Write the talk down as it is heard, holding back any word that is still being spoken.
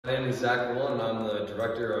My name is Zach Woolen, and I'm the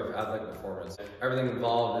Director of Athletic Performance. Everything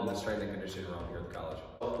involved in the strength and conditioning around here at the college.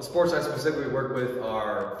 The sports I specifically work with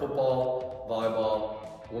are football,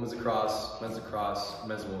 volleyball, women's lacrosse, men's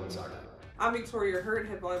and women's soccer. I'm Victoria Hurt,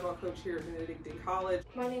 head volleyball coach here at Benedictine College.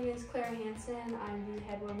 My name is Claire Hansen. I'm the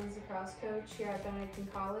head women's lacrosse coach here at Benedictine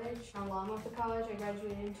College. Along with the college, I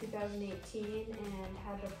graduated in 2018 and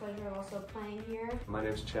had the pleasure of also playing here. My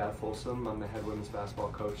name is Chad Folsom. I'm the head women's basketball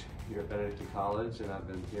coach here at Benedictine College, and I've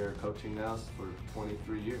been here coaching now for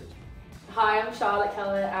 23 years. Hi, I'm Charlotte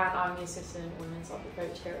Keller, and I'm the assistant women's soccer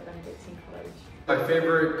coach here at Benedictine College. My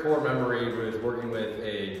favorite core memory with working with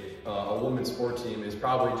a women's sport team is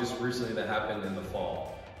probably just recently that happened in the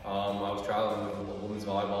fall. I was traveling with women's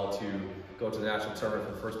volleyball to go to the national tournament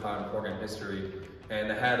for the first time in program history,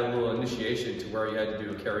 and I had a little initiation to where you had to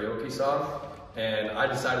do a karaoke song, and I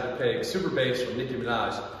decided to pick Super Bass from Nicki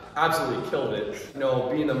Minaj. Absolutely killed it. You know,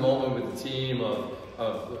 being in the moment with the team of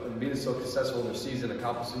being so successful in their season,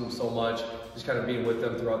 accomplishing so much, just kind of being with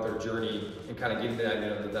them throughout their journey and kind of getting to that, you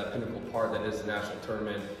know, that pinnacle part that is the national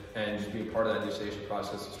tournament, and just being part of that initiation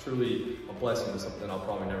process is truly a blessing and something I'll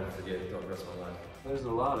probably never forget throughout the rest of my life. There's a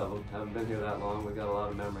lot of them. I haven't been here that long. We got a lot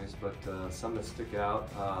of memories, but some that stick out.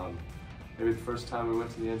 Maybe the first time we went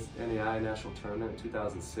to the NEI National Tournament in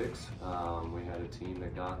 2006, we had a team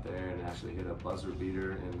that got there and actually hit a buzzer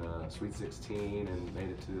beater in the Sweet 16 and made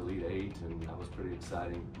it to the Elite 8, and that was a pretty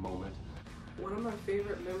exciting moment. One of my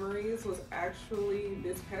favorite memories was actually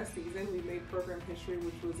this past season. We made program history,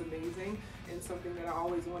 which was amazing, and something that I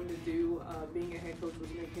always wanted to do, being a head coach, was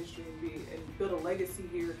make history and build a legacy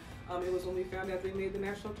here. It was when we found out they made the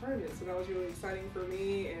national tournament, so that was really exciting for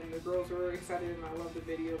me, and the girls were really excited, and I loved the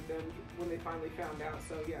video of them when they finally found out.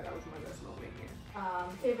 So yeah, that was my best moment here.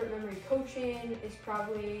 Favorite memory coaching is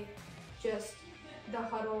probably just the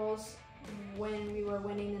huddles when we were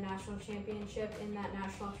winning the national championship in that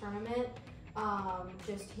national tournament.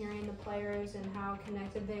 Just hearing the players and how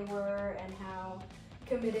connected they were and how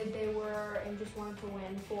committed they were and just wanted to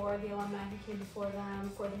win for the alumni who came before them,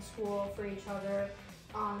 for the school, for each other.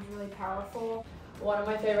 Was really powerful. One of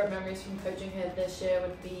my favorite memories from coaching here this year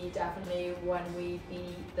would be definitely when we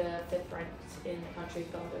beat the 5th ranked in the country,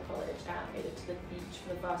 Columbia College, and made it to the beach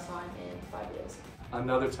for the first time in 5 years.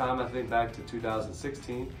 Another time, I think back to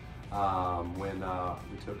 2016, when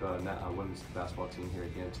we took a women's basketball team here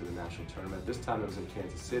again to the national tournament. This time it was in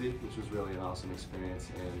Kansas City, which was really an awesome experience,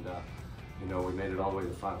 and you know, we made it all the way to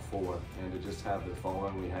the Final Four, and to just have the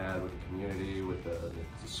following we had with the community, with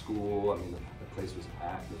the school. I mean, the place was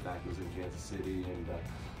packed. The fact it was in Kansas City, and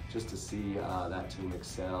just to see that team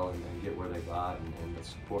excel and get where they got, and the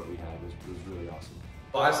support we had was really awesome.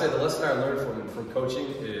 Well, I say the lesson I learned from coaching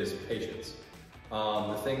is patience.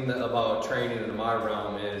 The thing about training in my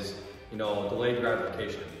realm is, you know, delayed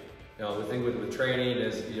gratification. You know, the thing with training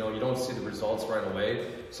is, you know, you don't see the results right away.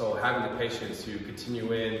 So having the patience to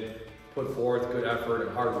continue in, put forth good effort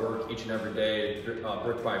and hard work each and every day,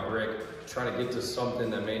 brick by brick, trying to get to something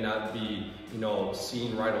that may not be, you know,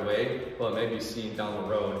 seen right away, but maybe seen down the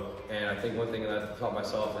road. And I think one thing that I've taught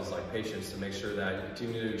myself is like patience, to make sure that you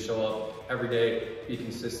continue to show up every day, be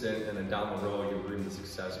consistent, and then down the road you bring the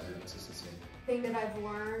success of your consistency. Thing that I've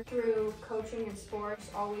learned through coaching and sports,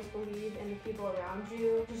 always believe in the people around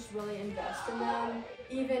you, just really invest in them.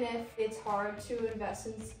 Even if it's hard to invest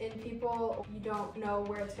in people, you don't know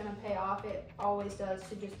where it's going to pay off, it always does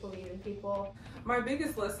to just believe in people. My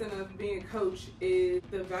biggest lesson of being a coach is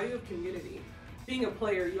the value of community. Being a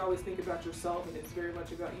player, you always think about yourself, and it's very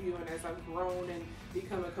much about you. And as I've grown and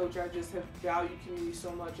become a coach, I just have valued community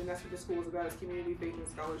so much, and that's what the school is about, is community, faith, and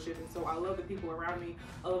scholarship. And so I love the people around me.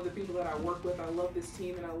 I love the people that I work with. I love this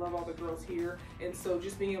team, and I love all the girls here. And so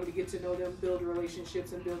just being able to get to know them, build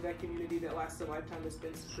relationships, and build that community that lasts a lifetime has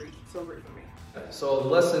been so great for me. So the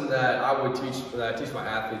lesson that I would teach my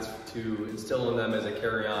athletes to instill in them as they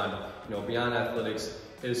carry on, you know, beyond athletics,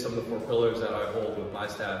 is some of the 4 pillars that I hold with my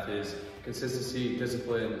staff is consistency,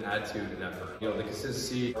 discipline, attitude, and effort. You know, the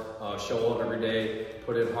consistency, show up every day,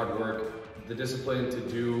 put in hard work, the discipline to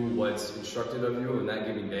do what's instructed of you in that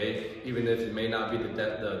given day, even if it may not be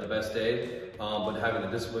the best day, but having the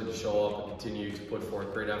discipline to show up and continue to put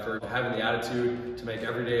forth great effort. Having the attitude to make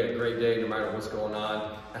every day a great day no matter what's going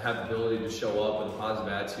on, and have the ability to show up with a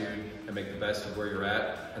positive attitude and make the best of where you're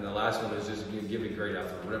at. And the last one is just giving great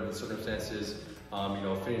effort, whatever the circumstances, you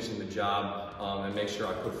know, finishing the job, and make sure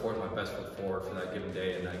I put forth my best foot forward for that given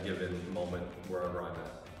day and that given moment wherever I'm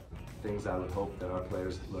at. Things I would hope that our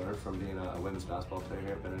players learn from being a women's basketball player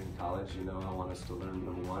here at Benedictine College. You know, I want us to learn,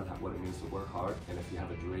 number one, what it means to work hard, and if you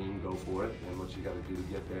have a dream, go for it, and what you got to do to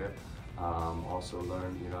get there. Also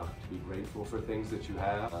learn, to be grateful for things that you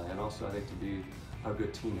have, and also I think to be a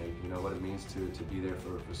good teammate, what it means to be there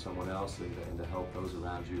for someone else and to help those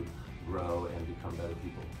around you grow and become better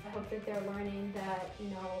people. I hope that they're learning that,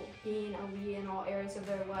 being a lead in all areas of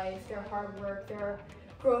their life, their hard work, their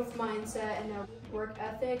growth mindset, and their work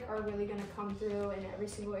ethic are really going to come through in every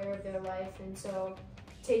single area of their life. And so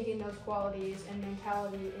taking those qualities and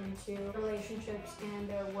mentality into relationships and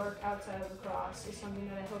their work outside of lacrosse is something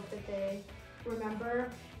that I hope that they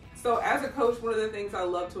remember. So as a coach, one of the things I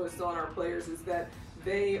love to instill in our players is that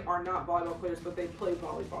they are not volleyball players, but they play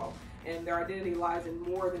volleyball. And their identity lies in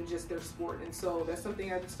more than just their sport. And so that's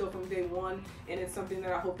something I instill from day one, and it's something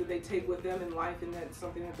that I hope that they take with them in life, and that's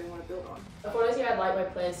something that they want to build on. The quality I'd like my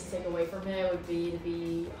players to take away from here would be to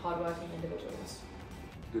be hardworking individuals.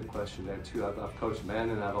 Good question there too. I've coached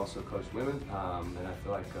men and I've also coached women, and I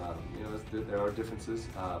feel like there are differences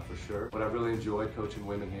for sure. What I really enjoyed coaching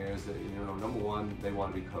women here is that number one, they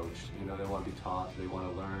want to be coached. They want to be taught. They want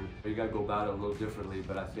to learn. You got to go about it a little differently.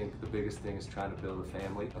 But I think the biggest thing is trying to build a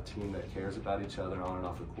family, a team that cares about each other on and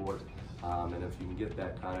off the court. And if you can get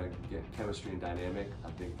that kind of chemistry and dynamic,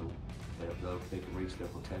 I think they can reach their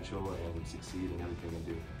potential and succeed in everything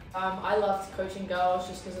they do. I loved coaching girls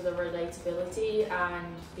just because of the relatability and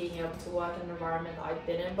being able to work in an environment that I'd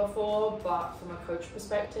been in before, but from a coach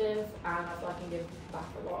perspective, and I feel like I can give back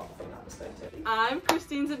a lot from that perspective. I'm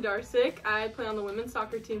Christine Zandarsik. I play on the women's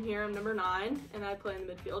soccer team here. I'm number 9, and I play in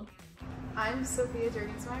the midfield. I'm Sophia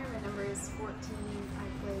Jurgensmeyer. My number is 14.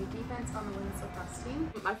 I play defense on the women's lacrosse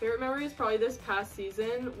team. My favorite memory is probably this past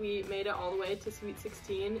season. We made it all the way to Sweet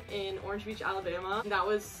 16 in Orange Beach, Alabama. That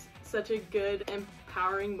was such a good,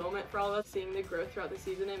 empowering moment for all of us. Seeing the growth throughout the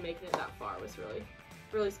season and making it that far was really,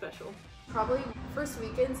 really special. Probably first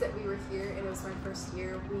weekends that we were here, and it was my first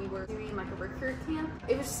year, we were doing like a recruit camp.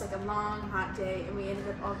 It was just like a long, hot day, and we ended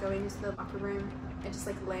up all going into the locker room and just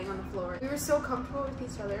like laying on the floor. We were so comfortable with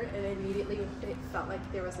each other, and immediately it felt like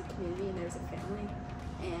there was a community and there was a family,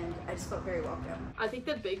 and I just felt very welcome. I think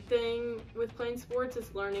the big thing with playing sports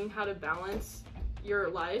is learning how to balance your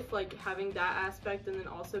life, like having that aspect, and then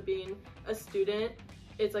also being a student.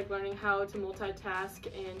 It's like learning how to multitask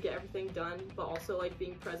and get everything done, but also like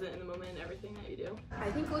being present in the moment in everything that you do.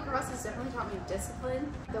 I think lacrosse has definitely taught me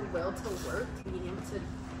discipline, the will to work, being able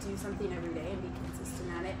to do something every day and be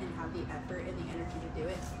consistent at it and have the effort and the energy to do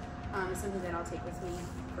it. Is something that I'll take with me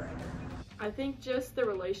forever. I think just the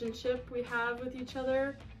relationship we have with each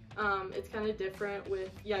other, it's kind of different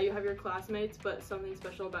with, you have your classmates, but something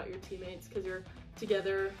special about your teammates because you're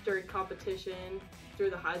together during competition,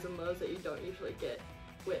 through the highs and lows that you don't usually get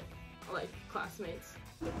with like classmates.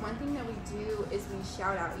 One thing that we do is we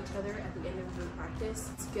shout out each other at the end of group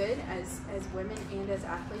practice. It's good as women and as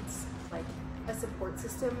athletes, like a support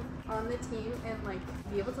system on the team, and like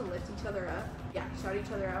be able to lift each other up. Shout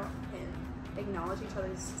each other out and acknowledge each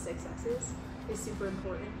other's successes is super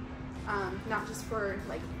important. Not just for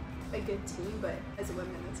like a good team, but as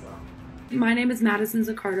women as well. My name is Madison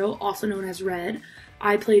Zaccardo, also known as Red.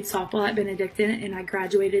 I played softball at Benedictine and I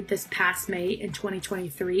graduated this past May in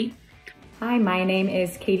 2023. Hi, my name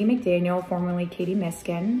is Katie McDaniel, formerly Katie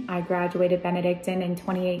Miskin. I graduated Benedictine in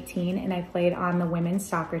 2018 and I played on the women's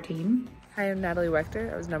soccer team. Hi, I'm Natalie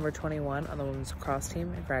Wechter. I was number 21 on the women's lacrosse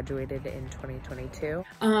team. I graduated in 2022.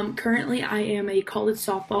 Currently, I am a college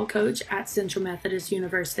softball coach at Central Methodist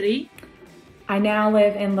University. I now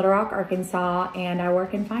live in Little Rock, Arkansas, and I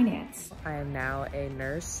work in finance. I am now a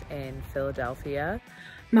nurse in Philadelphia.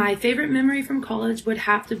 My favorite memory from college would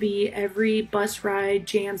have to be every bus ride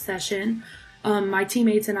jam session. My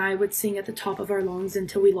teammates and I would sing at the top of our lungs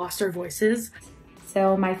until we lost our voices.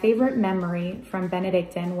 So my favorite memory from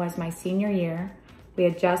Benedictine was my senior year. We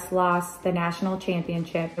had just lost the national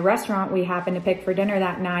championship. The restaurant we happened to pick for dinner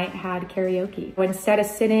that night had karaoke. Instead of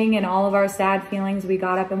sitting in all of our sad feelings, we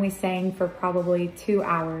got up and we sang for probably 2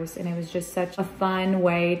 hours, and it was just such a fun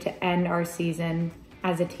way to end our season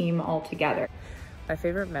as a team all together. My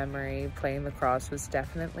favorite memory playing lacrosse was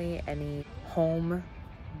definitely any home,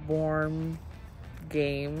 warm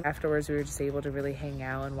game. Afterwards, we were just able to really hang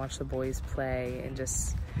out and watch the boys play and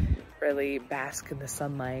just really bask in the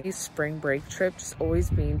sunlight. These spring break trips, always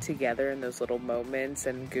being together in those little moments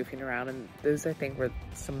and goofing around, and those I think were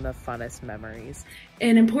some of the funnest memories.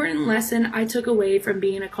 An important lesson I took away from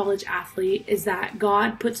being a college athlete is that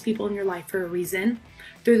God puts people in your life for a reason.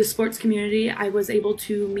 Through the sports community, I was able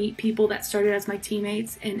to meet people that started as my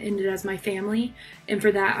teammates and ended as my family, and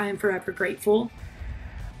for that I am forever grateful.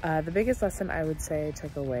 The biggest lesson I would say I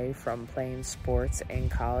took away from playing sports in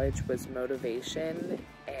college was motivation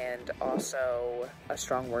and also a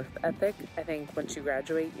strong work ethic. I think once you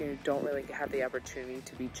graduate, you don't really have the opportunity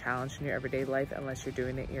to be challenged in your everyday life unless you're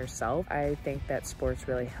doing it yourself. I think that sports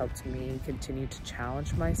really helped me continue to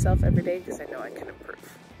challenge myself every day because I know I can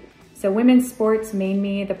improve. So women's sports made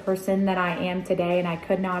me the person that I am today, and I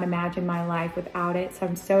could not imagine my life without it. So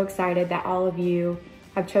I'm so excited that all of you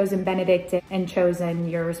have chosen Benedictine and chosen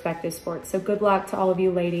your respective sports. So good luck to all of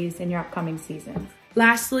you ladies in your upcoming seasons.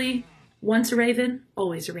 Lastly, once a Raven,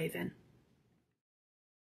 always a Raven.